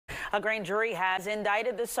A grand jury has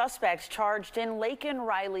indicted the suspects charged in Laken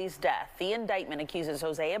Riley's death. The indictment accuses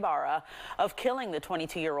Jose Ibarra of killing the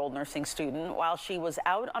 22-year-old nursing student while she was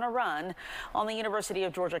out on a run on the University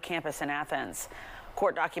of Georgia campus in Athens.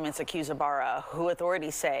 Court documents accuse Ibarra, who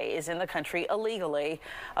authorities say is in the country illegally,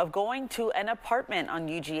 of going to an apartment on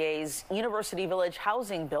UGA's University Village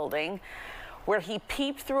housing building where he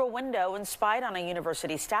peeped through a window and spied on a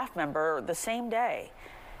university staff member the same day.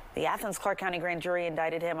 The Athens-Clarke County grand jury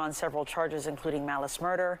indicted him on several charges, including malice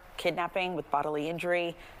murder, kidnapping with bodily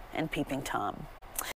injury, and peeping Tom.